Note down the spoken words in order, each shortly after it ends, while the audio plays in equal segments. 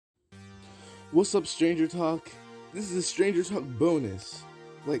What's up, Stranger Talk? This is a Stranger Talk bonus.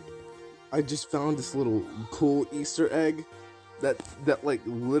 Like, I just found this little cool Easter egg that like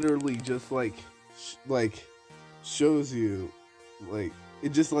literally just shows you, like, it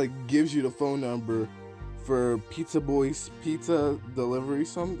just like gives you the phone number for Pizza Boy's Pizza Delivery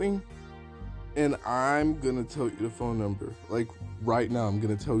something. And I'm gonna tell you the phone number. Like, right now, I'm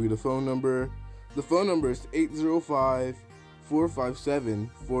gonna tell you the phone number. The phone number is 805 457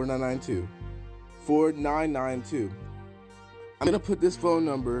 4992. 4992. I'm gonna put this phone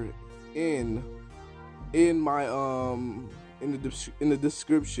number in my in the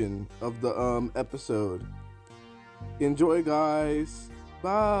description of the episode. Enjoy, guys.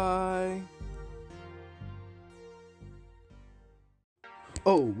 Bye.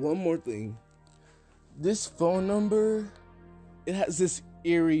 Oh, one more thing. This phone number, it has this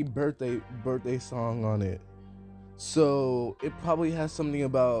eerie birthday song on it. So it probably has something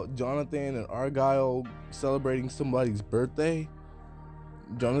about Jonathan and Argyle celebrating somebody's birthday.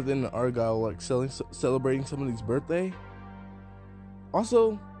 Jonathan and Argyle like celebrating somebody's birthday.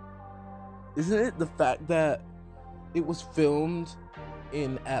 Also, isn't it the fact that it was filmed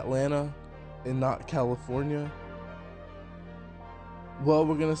in Atlanta and not California? Well,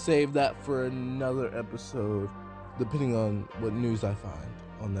 we're gonna save that for another episode, depending on what news I find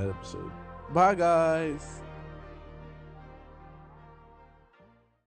on that episode. Bye, guys.